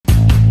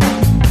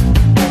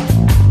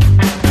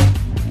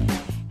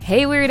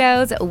Hey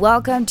weirdos,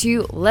 welcome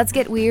to Let's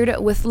Get Weird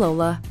with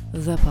Lola,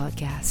 the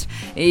podcast.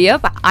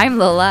 Yep, I'm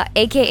Lola,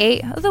 aka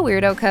the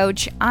Weirdo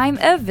Coach. I'm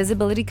a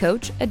visibility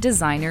coach, a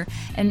designer,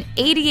 an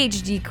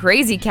ADHD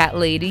crazy cat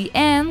lady,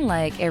 and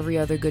like every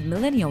other good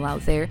millennial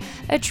out there,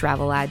 a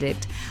travel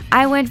addict.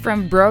 I went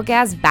from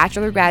broke-ass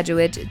bachelor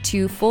graduate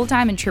to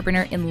full-time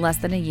entrepreneur in less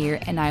than a year,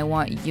 and I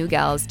want you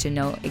gals to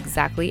know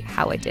exactly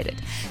how I did it.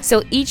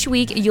 So each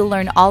week, you'll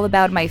learn all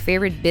about my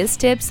favorite biz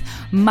tips,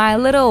 my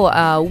little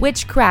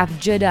witchcraft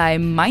Jedi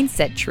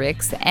mindset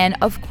tricks, and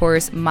of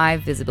course, my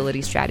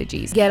visibility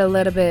strategies. Get a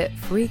little bit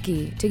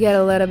freaky, to get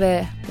a little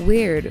bit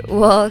weird.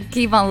 Well,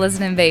 keep on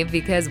listening, babe,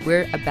 because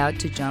we're about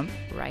to jump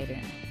right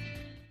in.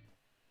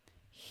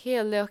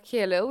 Hello,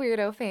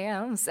 weirdo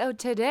fam. So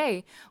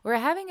today we're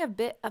having a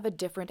bit of a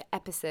different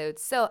episode.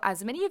 So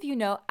as many of you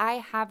know, I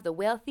have the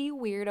Wealthy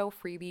Weirdo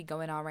freebie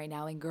going on right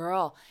now, and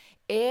girl,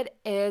 it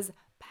is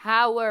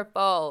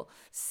powerful.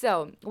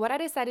 So what I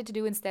decided to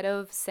do, instead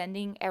of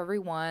sending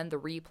everyone the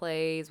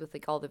replays with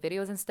like all the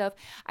videos and stuff,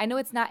 I know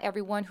it's not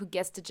everyone who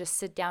gets to just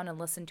sit down and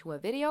listen to a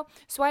video.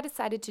 So I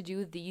decided to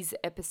do these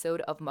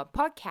episode of my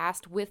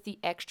podcast with the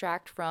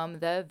extract from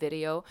the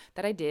video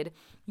that I did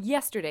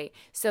yesterday.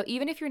 So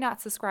even if you're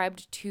not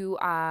subscribed to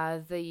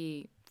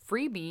the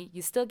freebie,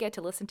 you still get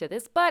to listen to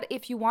this. But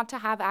if you want to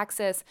have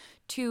access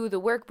to the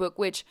workbook,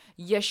 which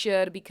you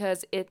should,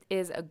 because it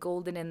is a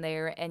golden in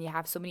there and you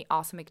have so many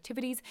awesome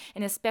activities,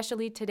 and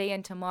especially today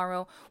and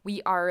tomorrow,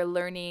 we are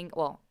learning,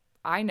 well,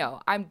 I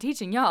know, I'm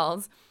teaching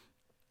y'all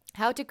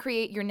how to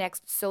create your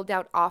next sold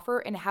out offer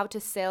and how to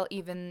sell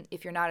even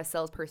if you're not a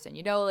salesperson.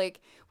 You know,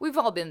 like we've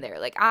all been there.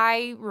 Like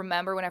I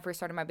remember when I first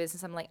started my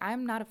business, I'm like,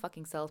 I'm not a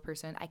fucking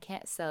salesperson. I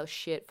can't sell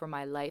shit for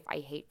my life. I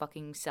hate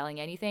fucking selling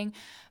anything.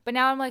 But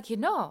now I'm like,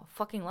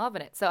 fucking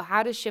loving it. So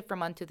how to shift from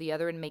one to the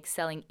other and make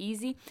selling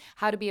easy,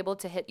 how to be able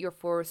to hit your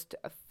first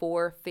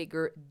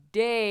 4-figure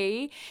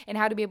day, and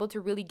how to be able to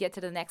really get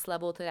to the next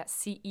level, to that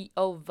CEO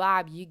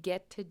vibe. You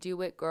get to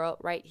do it, girl,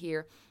 right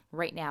here,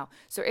 right now.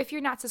 So if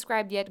you're not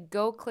subscribed yet,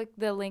 go click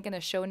the link in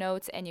the show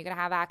notes and you're going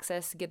to have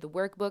access to get the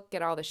workbook,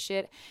 get all the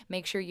shit.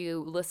 Make sure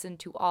you listen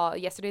to all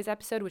yesterday's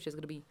episode, which is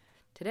going to be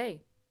today's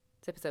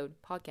episode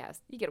podcast.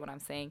 You get what I'm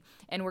saying.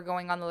 And we're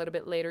going on a little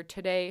bit later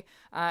today.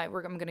 I'm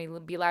going to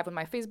be live on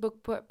my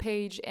Facebook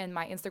page and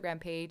my Instagram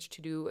page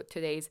to do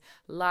today's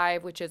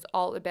live, which is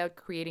all about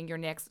creating your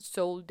next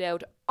sold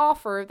out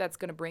offer that's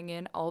going to bring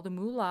in all the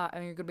moolah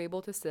and you're going to be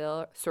able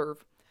to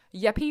serve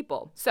ya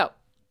people. So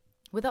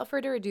without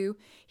further ado,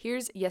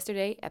 here's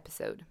yesterday's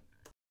episode.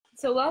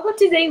 So welcome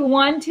to day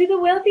 1 to the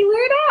Wealthy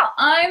Weirdo.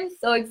 I'm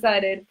so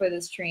excited for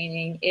this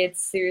training.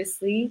 It's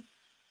seriously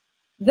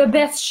the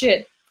best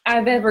shit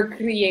I've ever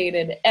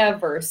created,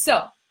 ever.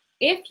 So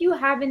if you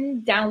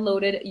haven't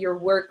downloaded your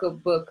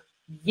workbook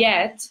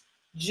yet,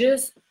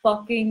 just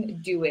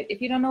fucking do it.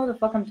 If you don't know what the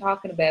fuck I'm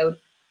talking about,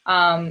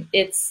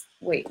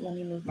 wait, let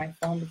me move my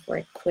phone before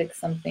I click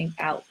something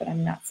out that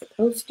I'm not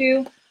supposed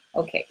to.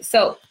 Okay,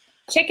 so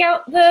check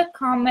out the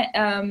comment.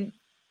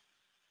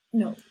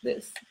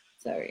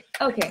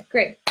 Okay,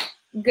 great.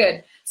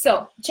 Good.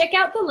 So check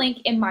out the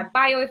link in my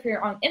bio if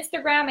you're on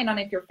Instagram, and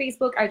if you're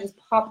Facebook, I just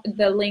popped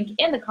the link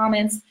in the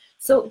comments.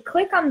 So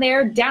click on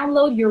there,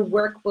 download your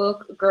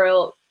workbook,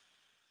 girl.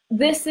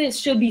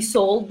 Should be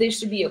sold. This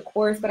should be a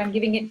course, but I'm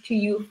giving it to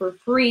you for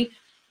free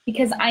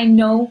because I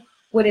know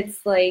what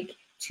it's like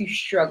to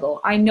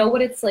struggle. I know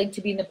what it's like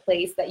to be in a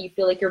place that you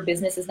feel like your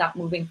business is not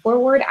moving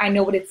forward. I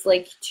know what it's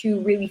like to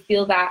really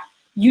feel that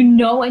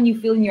and you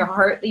feel in your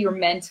heart that you're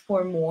meant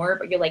for more,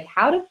 but you're like,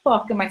 how the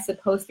fuck am I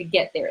supposed to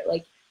get there?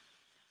 Like,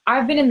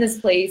 I've been in this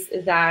place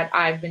that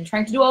I've been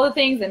trying to do all the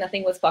things and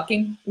nothing was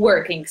fucking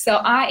working. So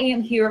I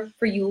am here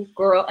for you,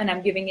 girl, and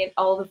I'm giving it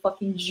all the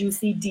fucking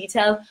juicy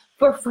details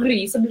for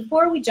free. So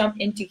before we jump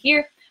into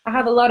here, I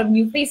have a lot of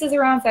new faces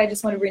around, so I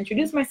just want to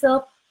reintroduce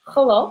myself.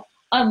 Hello,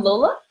 I'm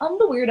Lola. I'm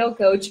the Weirdo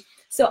Coach.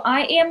 So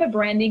I am a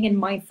branding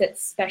and mindset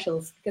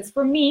specialist because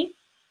for me,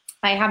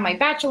 I have my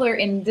bachelor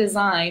in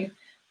design.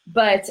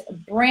 But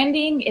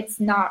branding, it's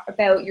not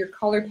about your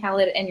color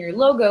palette and your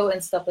logo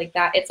and stuff like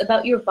that. It's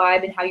about your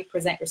vibe and how you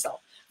present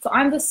yourself. So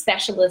I'm the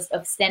specialist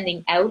of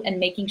standing out and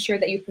making sure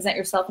that you present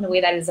yourself in a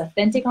way that is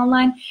authentic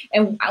online.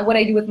 And what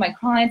I do with my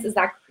clients is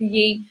that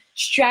create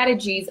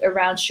strategies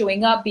around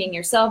showing up, being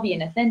yourself,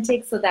 being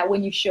authentic, so that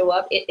when you show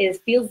up,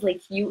 it feels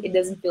like you. It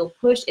doesn't feel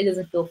pushed. It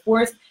doesn't feel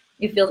forced.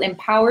 It feels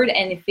empowered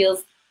and it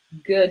feels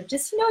good.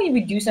 Just you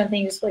would do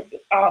something just like,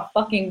 oh,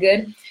 fucking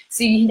good.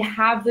 So you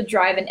have the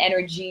drive and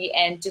energy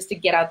and just to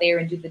get out there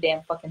and do the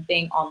damn fucking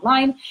thing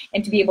online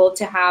and to be able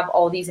to have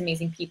all these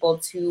amazing people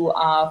to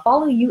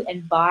follow you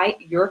and buy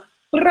your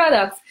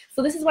products.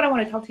 So this is what I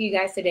want to talk to you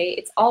guys today.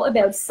 It's all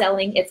about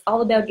selling. It's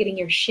all about getting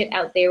your shit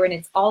out there, and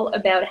it's all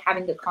about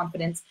having the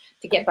confidence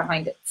to get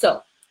behind it.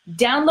 So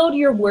download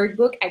your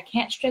workbook. I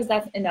can't stress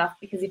that enough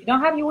because if you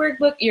don't have your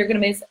workbook, you're going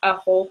to miss a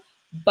whole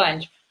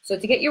bunch. So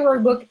to get your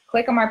workbook,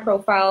 click on my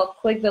profile,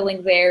 click the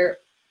link there.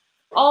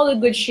 All the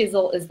good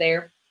shizzle is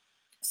there.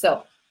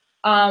 So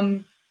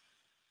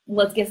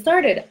let's get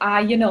started.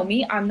 You know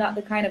me, I'm not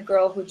the kind of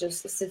girl who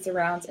just sits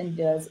around and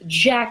does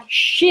jack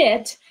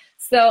shit.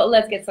 So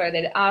let's get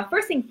started.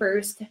 First thing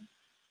first,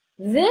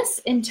 this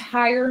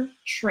entire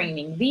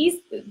training, this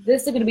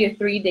is going to be a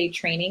 3-day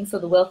training. So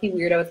the Wealthy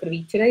Weirdo is going to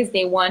be today's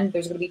day 1.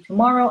 There's going to be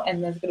tomorrow,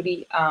 and there's going to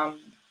be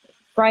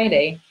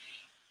Friday.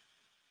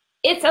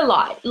 It's a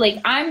lot. Like,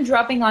 I'm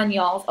dropping on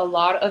y'all a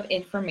lot of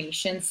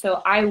information.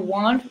 So I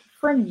want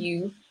from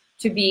you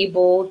to be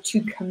able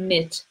to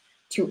commit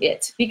to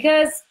it,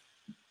 because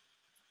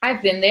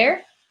I've been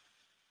there.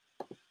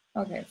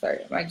 Okay, sorry,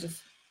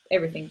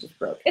 everything just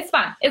broke. It's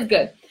fine, it's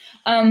good.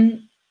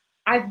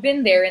 I've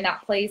been there in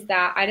that place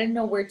that I didn't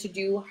know where to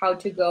do, how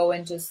to go,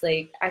 and just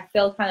like, I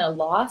felt kind of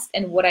lost.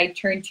 And what I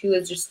turned to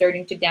is just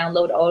starting to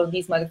download all of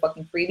these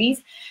motherfucking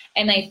freebies.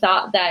 And I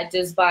thought that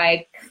just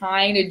by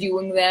kind of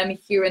doing them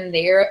here and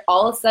there,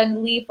 all of a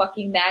sudden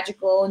fucking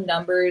magical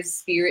numbers,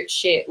 spirit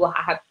shit will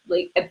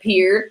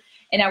appear.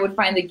 And I would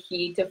find the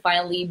key to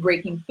finally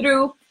breaking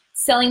through,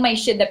 selling my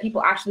shit that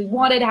people actually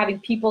wanted, having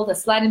people to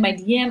slide in my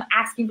DM,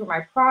 asking for my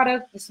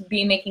product, just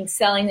making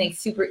selling like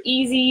super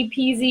easy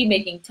peasy,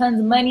 making tons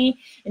of money,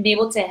 and be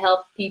able to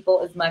help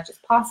people as much as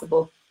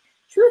possible.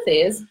 Truth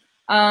is,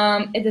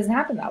 it doesn't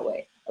happen that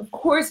way. Of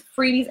course,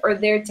 freebies are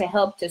there to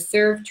help, to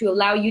serve, to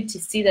allow you to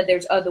see that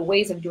there's other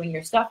ways of doing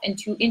your stuff, and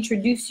to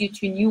introduce you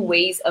to new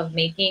ways of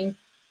making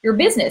your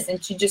business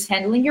and to just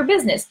handling your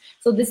business.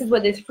 So this is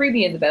what this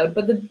freebie is about.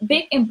 But the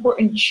big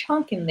important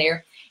chunk in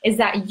there is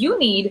that you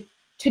need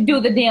to do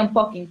the damn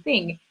fucking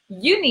thing.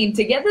 You need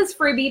to get this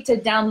freebie, to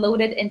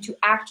download it, and to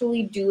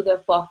actually do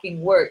the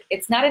fucking work.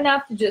 It's not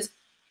enough to just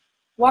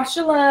watch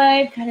the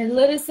live, kind of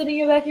let it sit in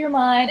your back of your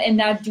mind and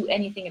not do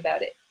anything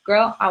about it.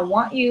 Girl, I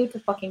want you to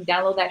fucking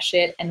download that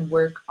shit and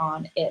work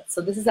on it.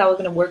 So this is how we're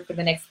gonna work for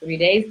the next 3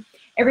 days.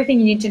 Everything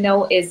you need to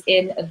know is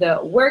in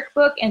the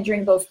workbook, and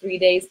during those 3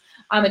 days,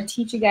 I'm gonna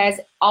teach you guys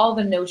all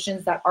the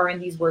notions that are in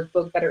these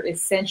workbooks that are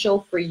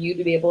essential for you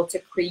to be able to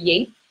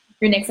create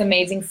your next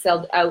amazing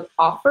sold out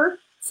offer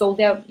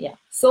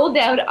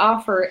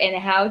offer, and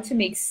how to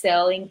make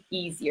selling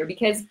easier,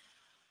 because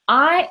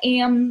I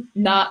am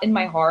not in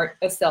my heart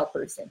a sell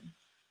person.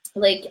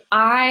 Like,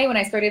 when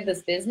I started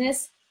this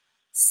business,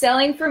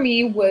 selling for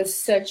me was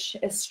such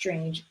a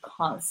strange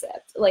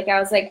concept. Like, I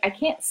was like, I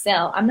can't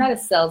sell. I'm not a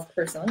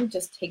salesperson. Let me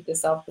just take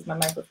this off because my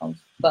microphone's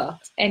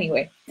fucked.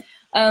 Anyway,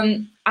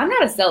 I'm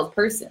not a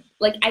salesperson.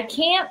 Like, I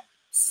can't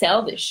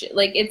sell this shit.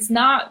 Like, it's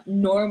not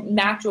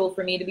natural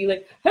for me to be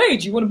like, hey,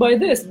 do you want to buy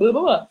this? Blah,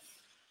 blah, blah.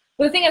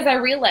 But the thing is, I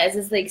realize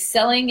is like,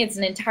 selling, it's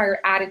an entire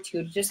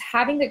attitude, just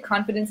having the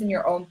confidence in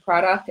your own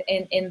product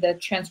and in the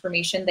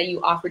transformation that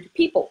you offer to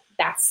people.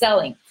 That's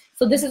selling.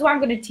 So this is what I'm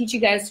going to teach you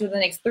guys for the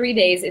next 3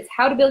 days. It's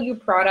how to build your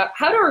product,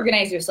 how to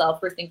organize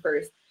yourself, first thing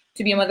first,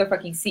 to be a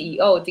motherfucking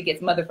CEO, to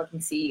get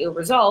motherfucking CEO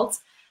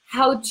results,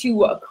 how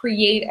to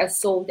create a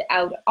sold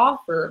out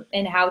offer,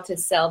 and how to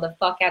sell the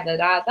fuck out of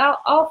that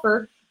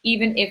offer,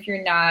 even if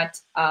you're not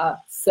a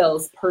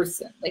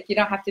salesperson. Like, you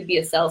don't have to be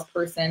a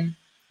salesperson.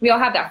 We all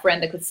have that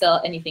friend that could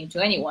sell anything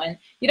to anyone.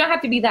 You don't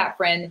have to be that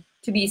friend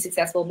to be a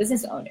successful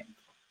business owner.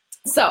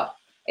 So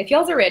if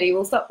y'all are ready,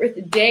 we'll start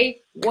with day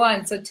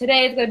 1. So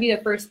today is going to be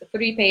the first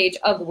 3 page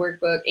of the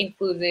workbook,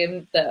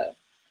 including the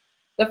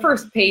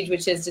first page,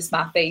 which is just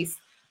my face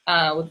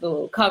with the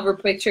little cover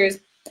pictures.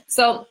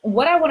 So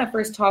what I want to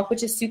first talk,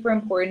 which is super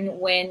important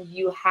when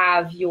you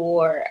have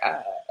your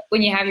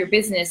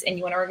business and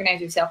you want to organize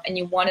yourself and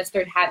you want to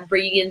start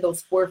bringing in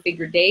those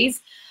 4-figure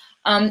days.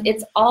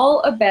 It's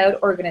all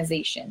about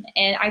organization.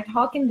 And I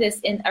talk in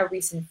this in a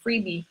recent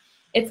freebie.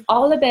 It's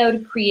all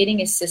about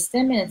creating a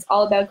system, and it's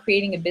all about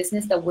creating a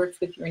business that works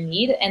with your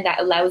need and that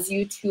allows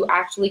you to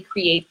actually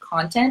create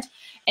content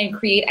and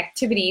create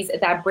activities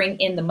that bring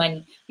in the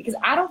money. Because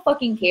I don't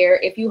fucking care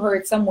if you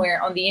heard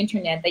somewhere on the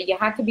internet that you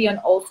have to be on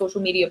all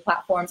social media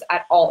platforms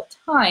at all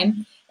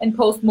time and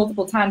post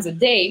multiple times a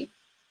day.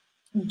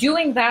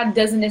 Doing that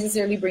doesn't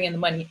necessarily bring in the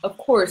money. Of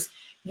course,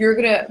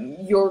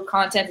 your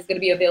content is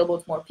gonna be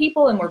available to more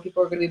people, and more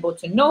people are gonna be able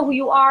to know who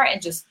you are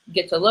and just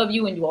get to love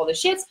you and do all the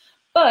shits.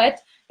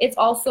 But it's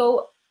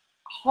also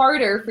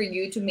harder for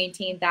you to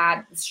maintain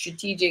that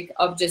strategic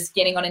of just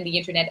getting on the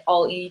internet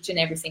each and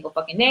every single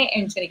fucking day,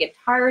 and it's gonna get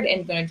tired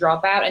and gonna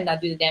drop out and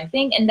not do the damn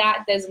thing, and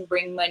that doesn't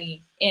bring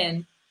money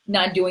in,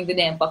 not doing the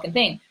damn fucking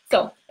thing.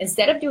 So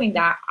instead of doing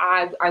that,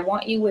 I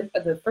want you with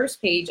the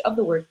first page of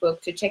the workbook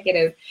to check it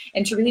out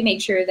and to really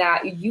make sure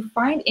that you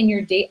find in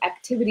your day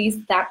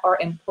activities that are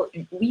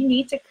important. We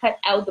need to cut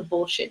out the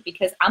bullshit,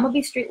 because I'm gonna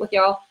be straight with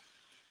y'all.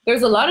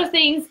 There's a lot of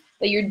things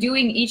that you're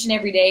doing each and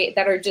every day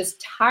that are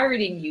just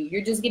tiring you.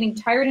 You're just getting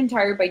tired and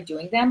tired by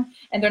doing them,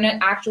 and they're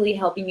not actually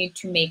helping you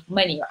to make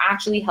money or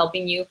actually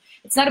helping you.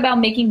 It's not about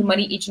making the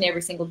money each and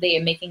every single day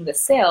and making the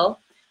sale,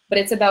 but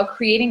it's about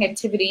creating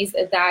activities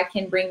that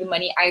can bring the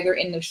money either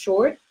in the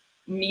short,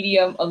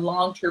 medium, or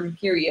long-term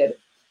period.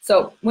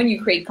 So when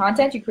you create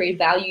content, you create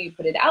value, you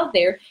put it out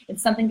there.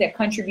 It's something that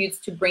contributes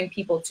to bring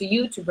people to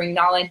you, to bring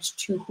knowledge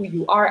to who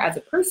you are as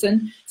a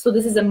person. So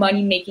this is a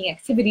money-making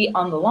activity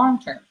on the long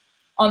term.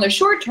 On the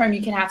short term,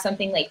 you can have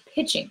something like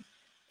pitching.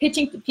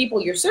 pitching to people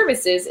your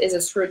services is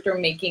a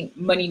short-term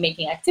money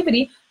making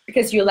activity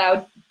because you're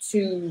allowed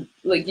to,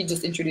 like, you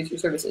just introduce your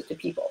services to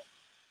people.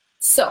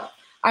 So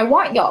I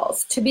want y'all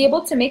to be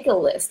able to make a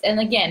list. And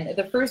again,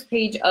 the first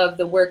page of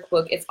the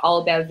workbook, it's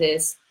all about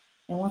this.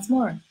 And once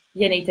more,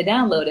 you need to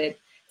download it.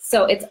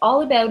 So it's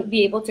all about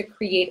being able to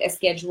create a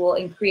schedule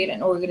and create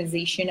an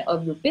organization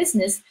of your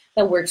business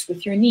that works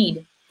with your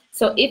need.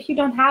 So if you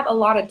don't have a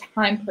lot of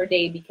time per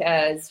day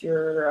because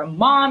you're a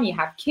mom, you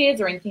have kids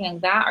or anything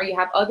like that, or you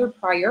have other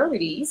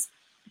priorities,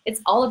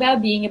 it's all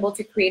about being able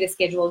to create a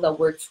schedule that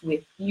works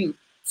with you.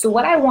 So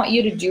what I want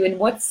you to do, and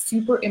what's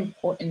super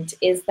important,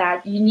 is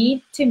that you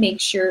need to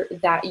make sure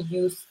that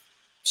you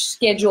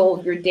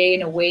schedule your day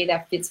in a way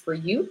that fits for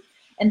you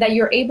and that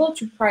you're able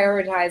to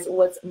prioritize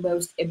what's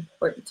most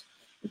important.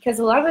 Because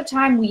a lot of the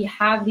time we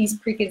have these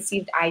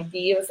preconceived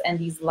ideas and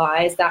these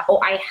lies that, oh,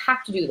 I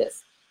have to do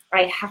this,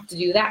 I have to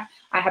do that,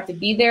 I have to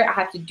be there, I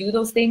have to do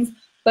those things.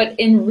 But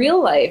in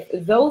real life,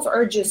 those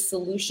are just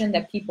solutions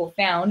that people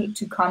found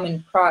to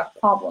common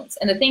problems.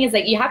 And the thing is,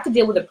 like, you have to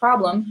deal with the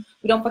problem.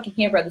 We don't fucking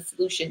care about the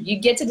solution. You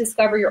get to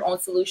discover your own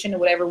solution and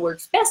whatever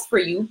works best for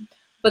you.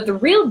 But the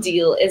real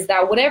deal is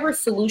that whatever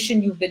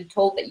solution you've been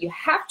told that you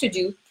have to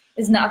do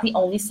is not the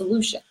only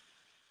solution.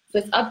 So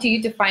it's up to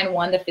you to find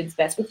one that fits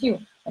best with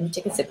you. Let me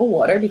take a sip of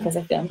water because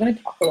I feel I'm going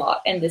to talk a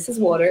lot. And this is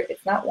water.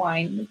 It's not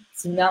wine.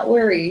 So not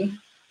worry.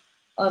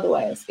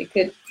 Otherwise, it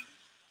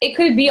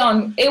would be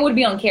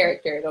on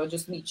character though,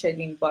 just me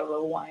chugging a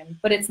bottle of wine.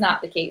 But it's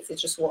not the case.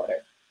 It's just water.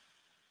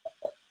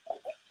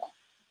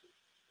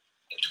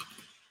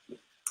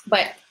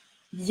 But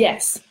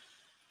yes.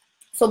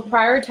 So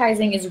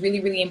prioritizing is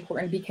really, really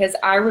important because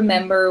I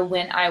remember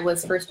when I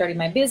was first starting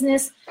my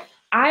business,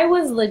 I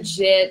was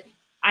legit,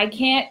 I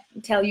can't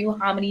tell you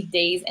how many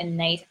days and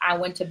nights I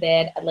went to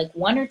bed at like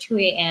 1 or 2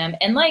 a.m.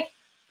 And like,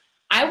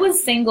 I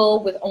was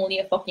single with only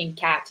a fucking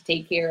cat to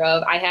take care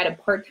of. I had a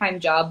part-time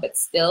job, but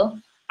still,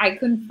 I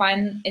couldn't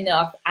find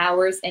enough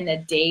hours in a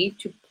day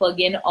to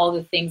plug in all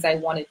the things I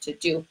wanted to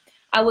do.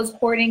 I was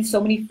hoarding so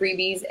many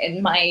freebies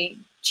in my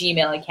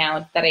Gmail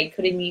account that I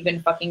couldn't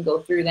even fucking go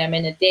through them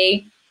in a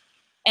day.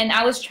 And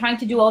I was trying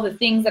to do all the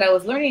things that I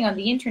was learning on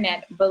the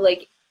internet, but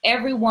like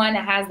everyone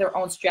has their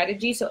own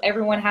strategy. So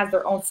everyone has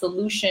their own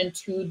solution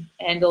to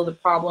handle the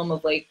problem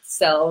of like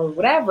sell or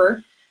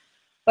whatever.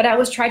 But I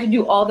was trying to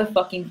do all the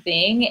fucking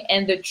thing.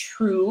 And the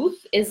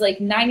truth is like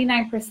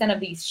 99% of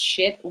these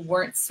shit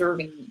weren't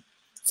serving me.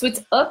 So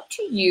it's up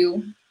to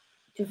you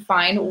to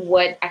find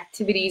what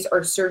activities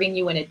are serving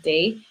you in a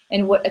day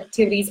and what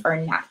activities are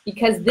not.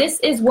 Because this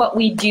is what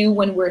we do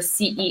when we're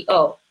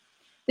CEO.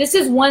 This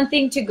is one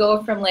thing to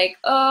go from like,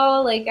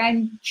 oh, like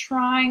I'm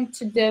trying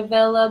to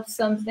develop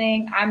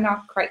something, I'm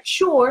not quite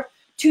sure,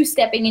 to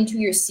stepping into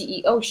your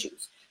CEO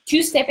shoes.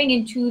 To stepping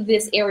into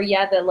this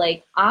area that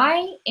like,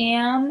 I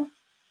am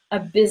a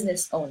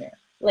business owner.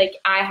 Like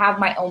I have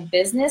my own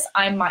business,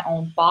 I'm my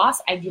own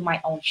boss, I do my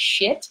own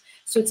shit.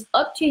 So it's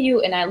up to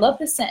you. And I love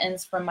the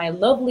sentence from my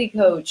lovely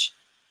coach,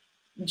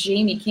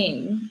 Jamie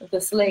King,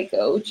 the Slay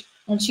coach,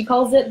 and she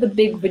calls it the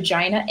big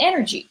vagina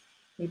energy.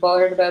 We've all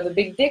heard about the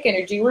big dick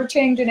energy. We're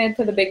changing it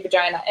to the big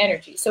vagina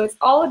energy. So it's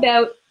all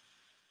about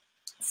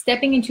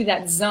stepping into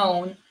that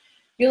zone.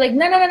 You're like,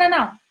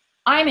 no.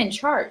 I'm in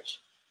charge.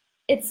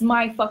 It's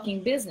my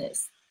fucking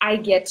business. I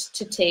get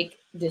to take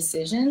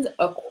decisions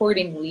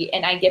accordingly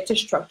and I get to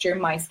structure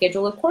my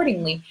schedule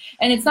accordingly.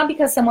 And it's not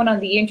because someone on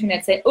the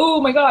internet said,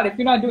 oh my God, if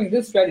you're not doing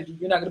this strategy,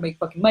 you're not going to make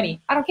fucking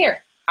money. I don't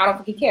care. I don't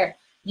fucking care.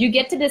 You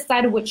get to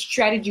decide which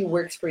strategy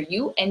works for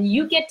you and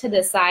you get to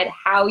decide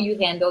how you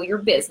handle your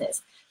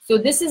business. So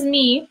this is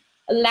me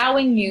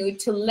allowing you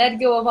to let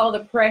go of all the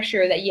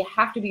pressure that you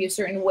have to be a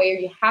certain way or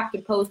you have to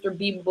post or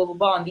be blah, blah,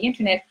 blah on the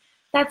internet.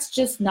 That's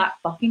just not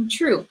fucking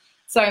true.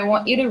 So I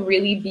want you to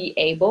really be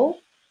able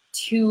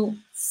to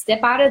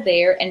step out of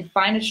there and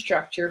find a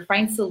structure,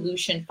 find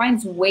solution,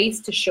 find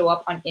ways to show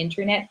up on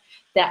internet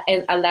that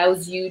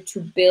allows you to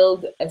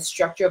build a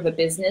structure of a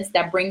business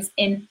that brings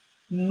in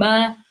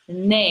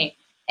money.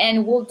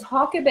 And we'll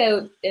talk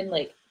about in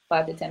like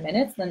 5 to 10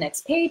 minutes, the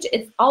next page.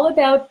 It's all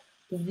about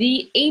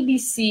the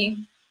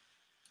ABC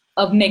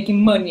of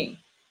making money.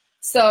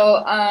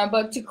 So,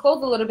 but to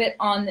close a little bit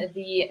on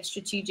the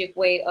strategic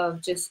way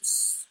of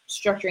just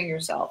structuring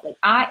yourself. Like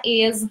I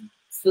is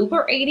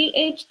super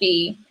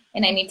ADHD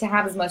and I need to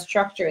have as much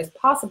structure as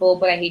possible,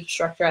 but I hate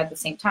structure at the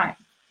same time.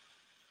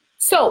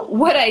 So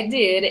what I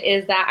did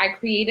is that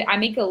I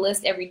make a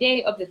list every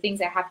day of the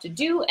things I have to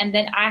do, and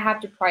then I have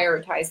to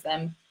prioritize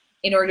them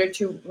in order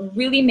to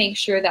really make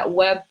sure that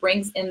what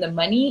brings in the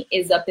money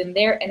is up in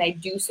there, and I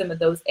do some of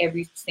those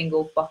every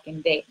single fucking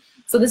day.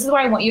 So this is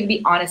why I want you to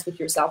be honest with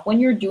yourself. When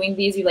you're doing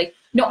these, you're like,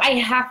 no, I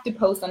have to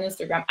post on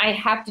Instagram. I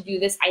have to do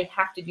this. I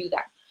have to do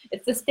that.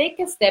 It's to take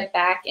a step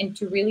back and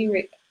to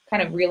really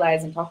kind of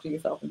realize and talk to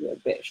yourself and be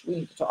like, bitch, we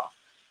need to talk.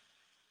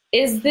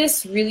 Is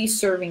this really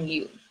serving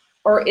you?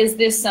 Or is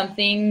this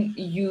something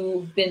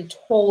you've been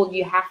told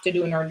you have to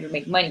do in order to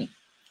make money?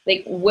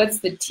 Like, what's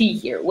the tea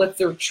here? What's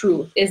the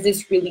truth? Is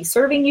this really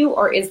serving you,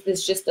 or is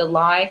this just a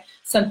lie?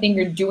 Something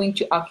you're doing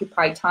to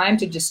occupy time,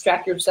 to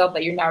distract yourself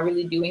that you're not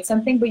really doing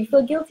something, but you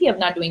feel guilty of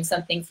not doing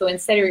something. So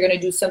instead, you're going to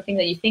do something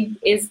that you think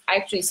is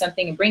actually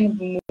something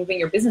and moving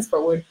your business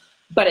forward,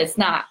 but it's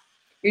not.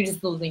 You're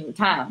just losing your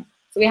time.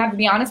 So we have to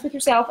be honest with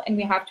yourself, and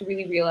we have to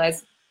really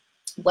realize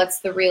what's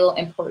the real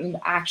important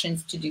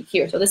actions to do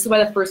here. So this is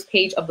why the first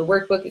page of the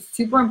workbook is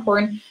super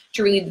important,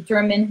 to really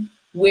determine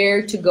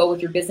where to go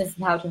with your business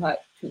and how to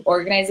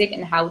organize it,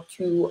 and how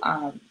to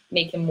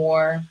make it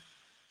more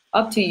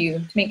up to you,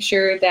 to make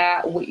sure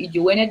that what you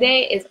do in a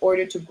day is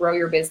ordered to grow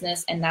your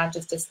business and not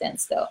just to stand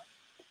still.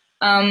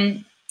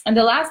 And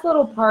the last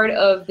little part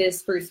of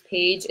this first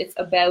page, it's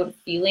about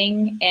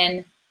feeling.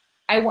 And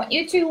I want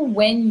you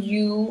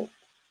to,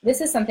 this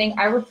is something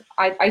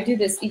I do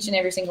this each and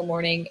every single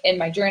morning in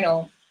my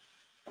journal.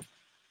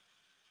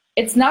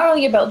 It's not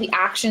only about the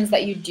actions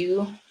that you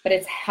do, but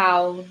it's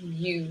how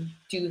you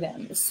do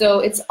them. So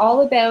it's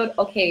all about,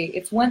 okay,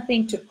 it's one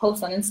thing to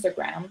post on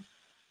Instagram,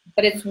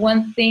 but it's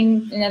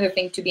another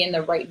thing to be in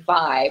the right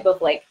vibe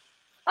of like,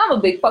 I'm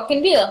a big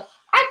fucking deal.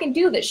 I can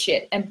do this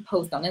shit, and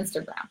post on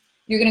Instagram.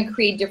 You're going to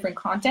create different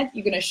content.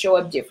 You're going to show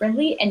up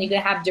differently, and you're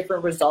going to have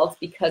different results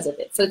because of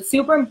it. So it's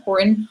super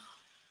important,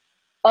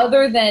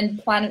 other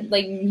than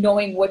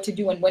knowing what to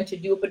do and when to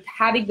do it, but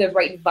having the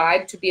right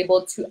vibe to be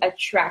able to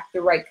attract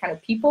the right kind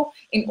of people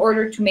in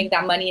order to make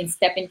that money and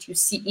step into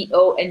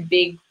CEO and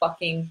big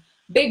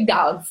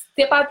dogs.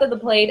 Step out to the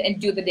plate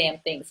and do the damn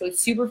thing. So it's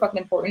super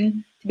fucking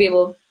important to be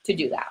able to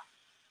do that.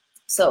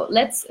 So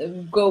let's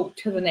go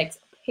to the next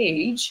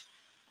page.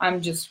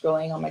 I'm just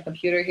scrolling on my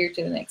computer here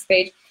to the next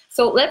page.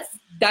 So let's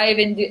dive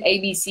into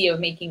ABC of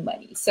making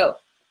money. So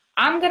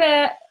I'm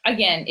gonna,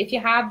 again, if you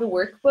have the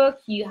workbook,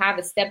 you have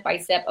a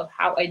step-by-step of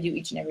how I do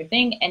each and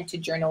everything and to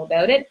journal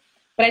about it.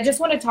 But I just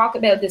want to talk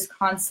about this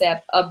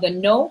concept of the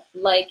know,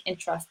 like, and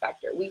trust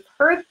factor. We've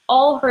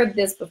all heard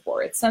this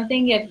before. It's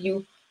something that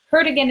you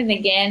heard again and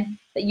again,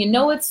 that you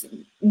know it's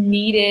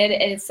needed,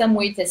 and it's some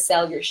way to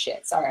sell your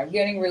shit. Sorry, I'm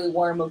getting really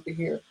warm over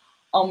here.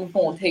 I'm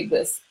gonna take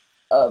this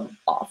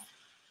off.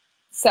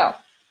 So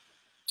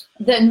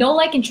the know,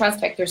 like, and trust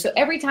factor. So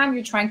every time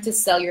you're trying to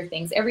sell your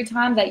things, every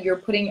time that you're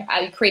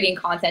creating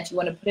content, you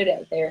want to put it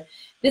out there.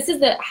 This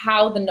is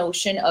how the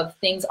notion of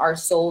things are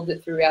sold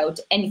throughout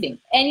anything.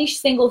 Any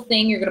single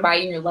thing you're going to buy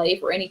in your life,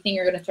 or anything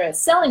you're going to try to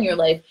sell in your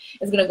life,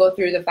 is going to go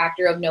through the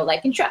factor of know,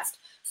 like, and trust.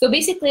 So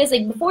basically, it's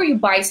like before you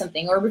buy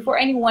something, or before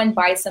anyone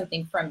buys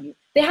something from you,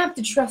 they have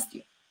to trust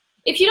you.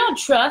 If you don't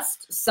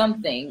trust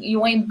something,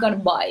 you ain't going to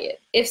buy it.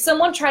 If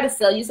someone try to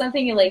sell you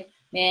something, you're like,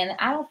 man,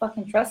 I don't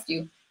fucking trust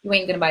you. You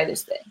ain't going to buy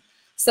this thing.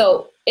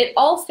 So it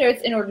all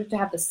starts, in order to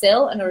have the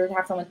sale, in order to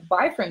have someone to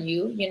buy from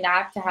you, you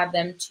have to have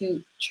them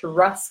to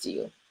trust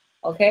you,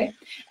 okay?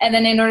 And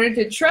then in order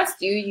to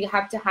trust you, you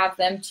have to have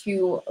them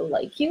to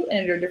like you. And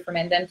in order for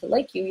them to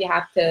like you, you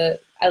have to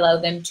allow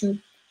them to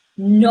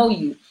know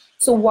you.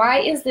 So why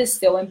is this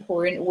so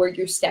important, where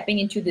you're stepping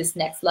into this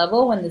next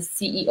level in the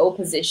CEO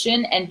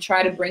position and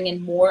try to bring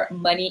in more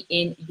money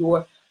in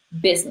your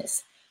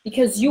business?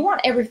 Because you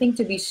want everything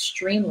to be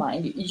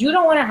streamlined. You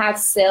don't want to have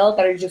sales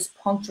that are just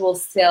punctual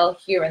sale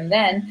here and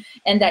then,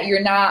 and that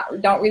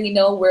don't really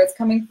know where it's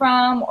coming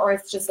from, or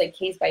it's just like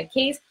case by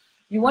case.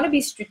 You want to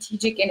be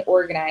strategic and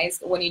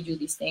organized when you do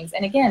these things.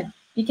 And again,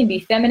 you can be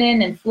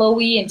feminine and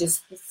flowy and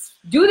just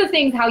do the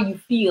things how you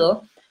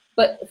feel,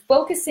 but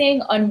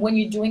focusing on when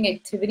you're doing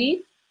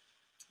activity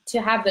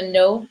to have the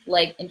know,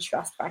 like, and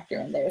trust factor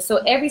in there. So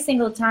every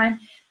single time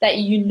that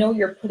you know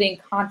you're putting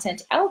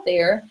content out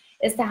there,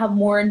 is to have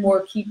more and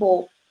more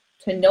people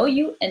to know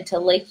you and to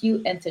like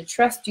you and to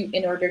trust you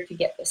in order to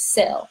get the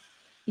sale.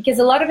 Because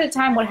a lot of the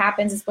time what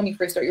happens is when you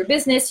first start your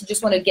business, you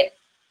just want to get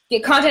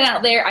content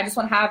out there. I just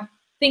want to have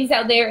things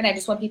out there, and I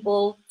just want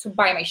people to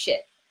buy my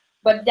shit.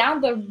 But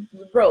down the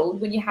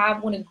road, when you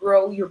want to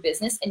grow your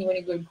business and you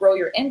want to grow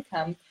your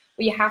income,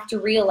 what you have to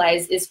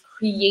realize is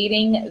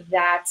creating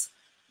that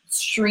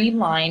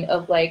streamline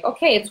of like,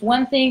 okay, it's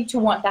one thing to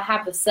want to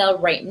have the sale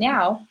right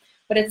now,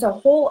 but it's a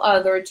whole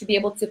other to be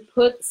able to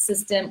put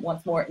system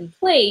once more in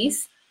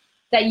place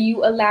that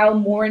you allow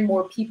more and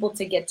more people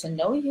to get to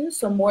know you,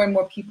 so more and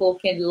more people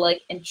can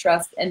like and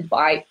trust and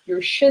buy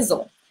your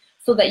shizzle,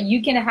 so that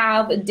you can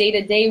have a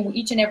day-to-day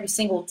each and every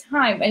single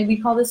time. And we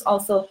call this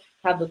also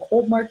have the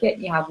cold market,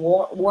 you have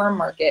warm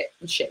market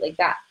and shit like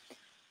that.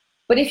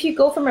 But if you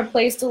go from a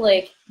place to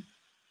like,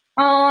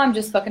 oh, I'm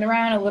just fucking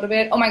around a little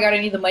bit, oh my God, I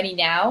need the money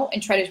now,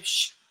 and try to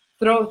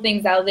throw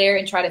things out there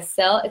and try to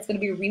sell, it's going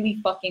to be really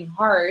fucking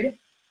hard,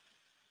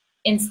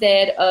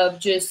 instead of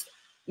just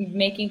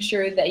making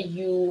sure that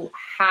you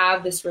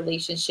have this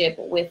relationship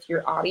with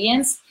your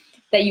audience,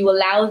 that you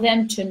allow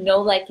them to know,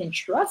 like, and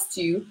trust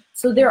you,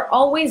 so they're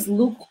always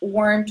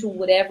lukewarm to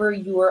whatever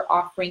you are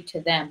offering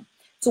to them.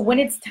 So when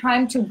it's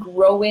time to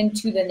grow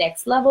into the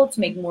next level, to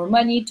make more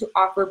money, to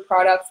offer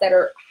products that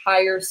are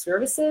higher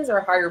services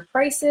or higher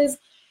prices,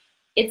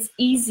 it's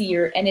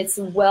easier, and it's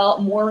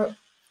more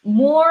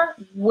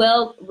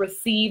well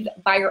received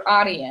by your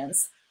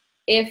audience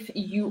if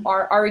you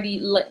are already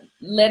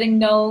letting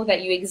know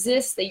that you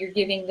exist, that you're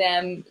giving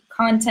them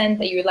content,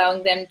 that you're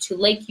allowing them to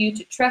like you,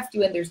 to trust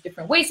you, and there's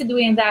different ways of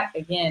doing that.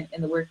 Again,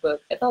 in the workbook,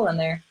 it's all in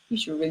there. You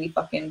should really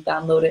fucking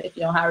download it if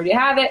you don't already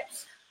have it.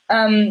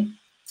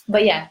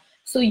 But yeah,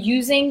 so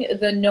using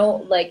the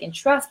know, like, and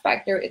trust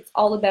factor, it's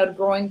all about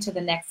growing to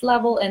the next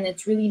level, and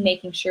it's really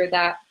making sure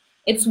that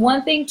it's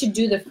one thing to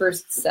do the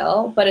first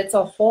sell, but it's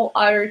a whole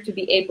other to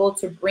be able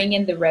to bring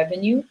in the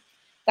revenue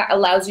that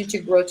allows you to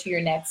grow to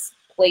your next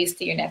place,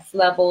 to your next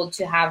level,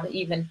 to have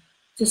even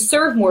to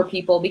serve more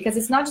people, because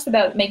it's not just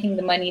about making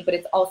the money, but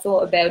it's also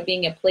about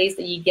being a place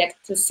that you get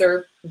to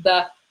serve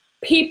the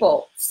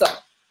people. So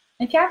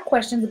if you have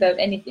questions about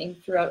anything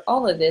throughout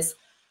all of this,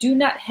 do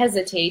not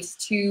hesitate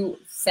to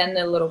send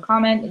a little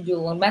comment and do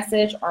a little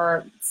message,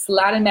 or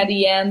slide in my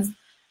DMs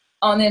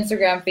on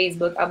Instagram,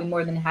 Facebook. I'll be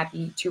more than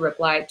happy to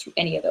reply to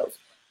any of those.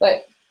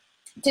 But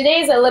today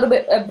is a little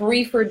bit a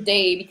briefer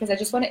day because I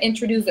just want to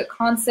introduce the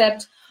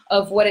concept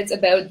of what it's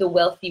about, the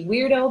wealthy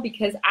weirdo,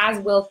 because as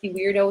wealthy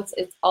weirdos,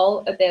 it's all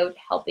about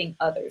helping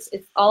others.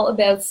 It's all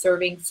about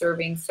serving,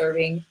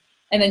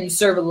 and then you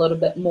serve a little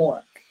bit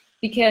more.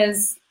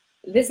 Because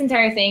this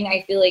entire thing,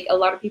 I feel like a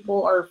lot of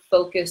people are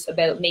focused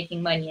about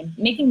making money. And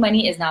making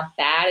money is not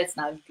bad, it's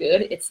not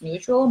good, it's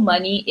neutral.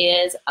 Money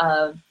is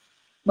a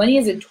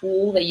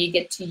tool that you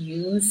get to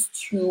use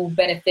to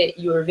benefit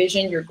your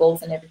vision, your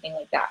goals, and everything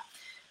like that.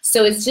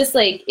 So it's just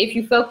like, if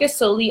you focus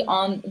solely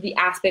on the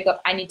aspect of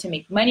I need to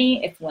make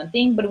money, it's one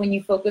thing. But when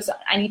you focus on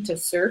I need to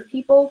serve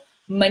people,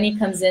 money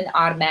comes in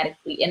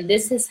automatically. And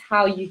this is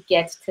how you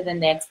get to the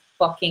next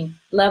fucking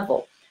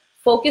level.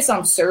 Focus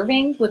on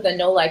serving with a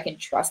know, like, and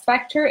trust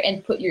factor,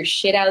 and put your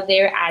shit out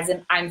there as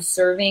in I'm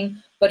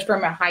serving, but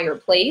from a higher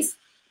place.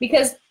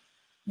 Because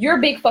you're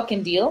a big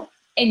fucking deal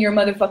and you're a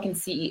motherfucking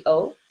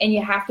CEO, and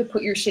you have to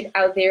put your shit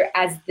out there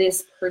as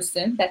this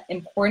person that's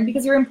important,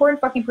 because you're an important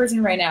fucking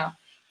person right now.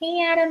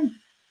 Hey, Adam.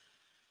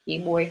 Hey,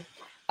 boy.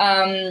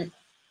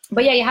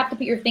 But yeah, you have to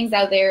put your things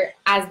out there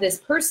as this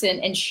person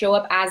and show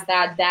up as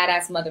that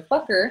badass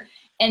motherfucker,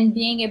 and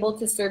being able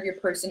to serve your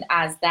person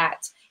as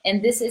that.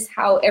 And this is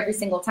how every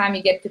single time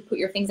you get to put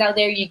your things out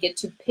there, you get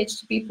to pitch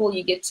to people,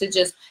 you get to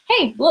just,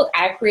 hey, look,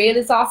 I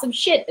created this awesome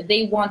shit.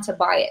 They want to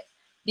buy it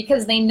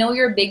because they know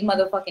you're a big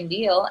motherfucking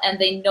deal, and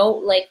they know,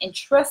 like, and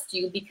trust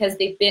you because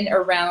they've been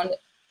around.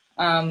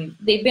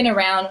 They've been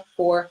around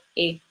for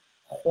a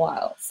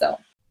while. So.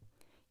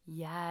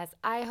 Yes,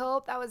 I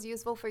hope that was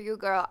useful for you,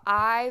 girl.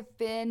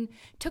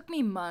 Took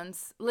me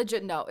months,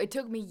 legit, no, it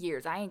took me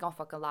years. I ain't gonna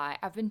fucking lie.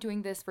 I've been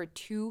doing this for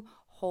 2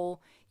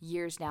 whole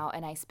years now,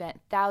 and I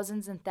spent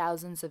thousands and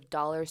thousands of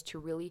dollars to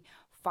really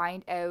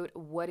find out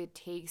what it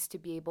takes to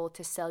be able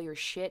to sell your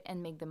shit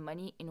and make the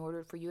money in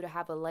order for you to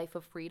have a life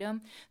of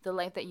freedom, the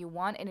life that you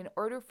want, and in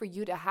order for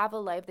you to have a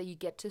life that you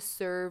get to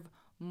serve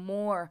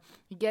more.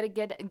 You gotta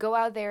go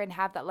out there and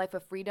have that life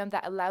of freedom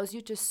that allows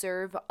you to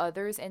serve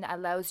others and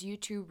allows you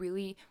to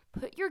really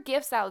put your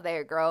gifts out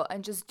there, girl,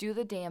 and just do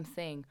the damn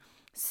thing.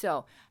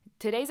 So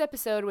today's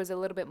episode was a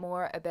little bit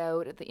more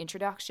about the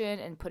introduction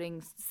and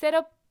putting set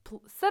up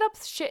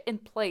shit in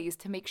place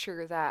to make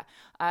sure that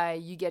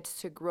you get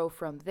to grow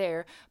from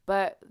there.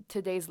 But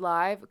today's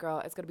live, girl,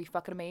 it's gonna be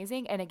fucking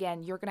amazing. And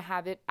again, you're gonna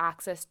have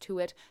access to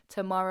it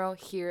tomorrow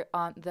here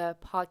on the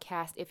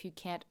podcast. If you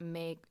can't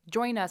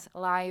join us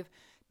live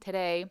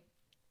today,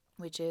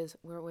 which is,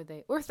 where were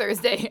they? We're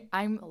Thursday.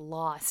 I'm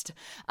lost.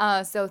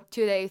 So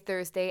today,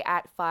 Thursday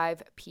at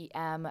 5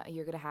 p.m.,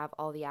 you're going to have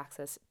all the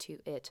access to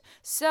it.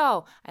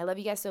 So I love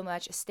you guys so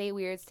much. Stay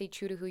weird, stay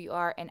true to who you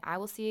are, and I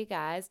will see you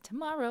guys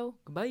tomorrow.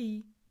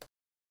 Goodbye.